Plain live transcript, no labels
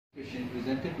Patient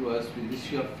presented to us with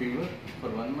history of fever for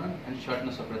 1 month and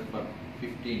shortness of breath for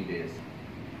 15 days.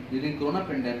 During corona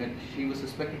pandemic, she was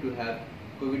suspected to have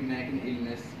COVID-19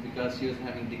 illness because she was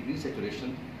having decreased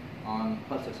saturation on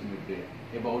pulse oximetry,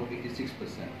 about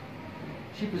 86%.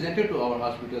 She presented to our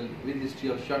hospital with history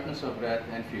of shortness of breath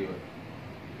and fever.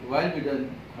 While we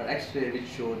done her X-ray which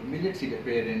showed millet seed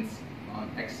appearance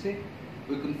on X-ray,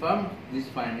 we confirmed these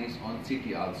findings on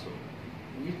CT also.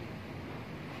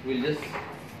 We'll just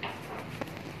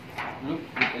look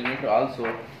with elevator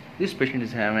also. This patient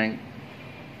is having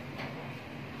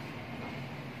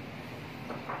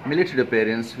millet seed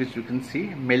appearance, which you can see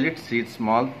millet seed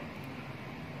small.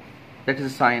 That is a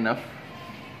sign of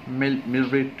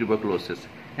Miliary tuberculosis.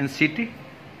 In CT, you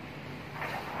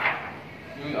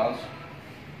will also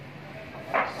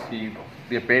see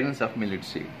the appearance of millet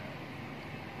seed.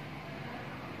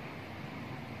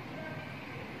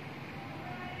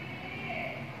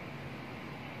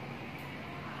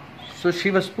 So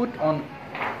she was put on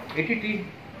ATT,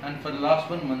 and for the last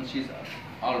 1 month she is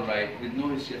alright with no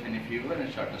history of any fever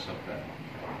and shortness of breath.